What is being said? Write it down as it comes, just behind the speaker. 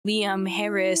Liam,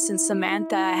 Harris, and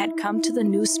Samantha had come to the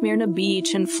New Smyrna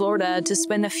beach in Florida to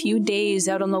spend a few days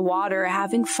out on the water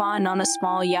having fun on a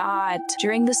small yacht.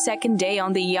 During the second day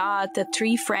on the yacht, the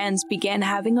three friends began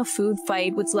having a food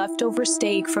fight with leftover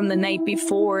steak from the night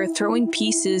before, throwing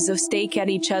pieces of steak at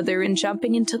each other and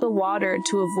jumping into the water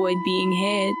to avoid being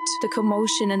hit. The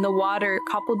commotion in the water,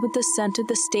 coupled with the scent of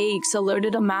the steaks,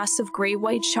 alerted a massive great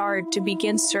white shark to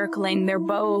begin circling their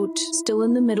boat. Still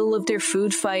in the middle of their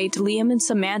food fight, Liam and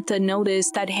Samantha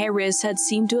noticed that Harris had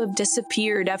seemed to have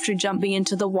disappeared after jumping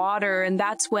into the water, and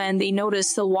that's when they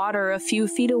noticed the water a few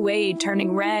feet away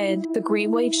turning red. The great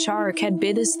white shark had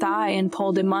bit his thigh and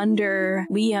pulled him under.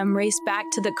 Liam raced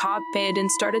back to the cockpit and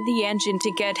started the engine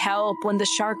to get help when the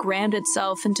shark rammed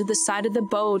itself into the side of the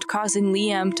boat, causing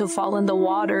Liam to fall in the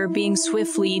water, being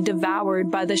swiftly devoured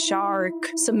by the shark.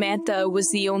 Samantha was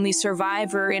the only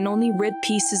survivor, and only ripped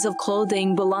pieces of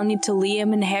clothing belonging to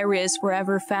Liam and Harris were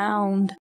ever found.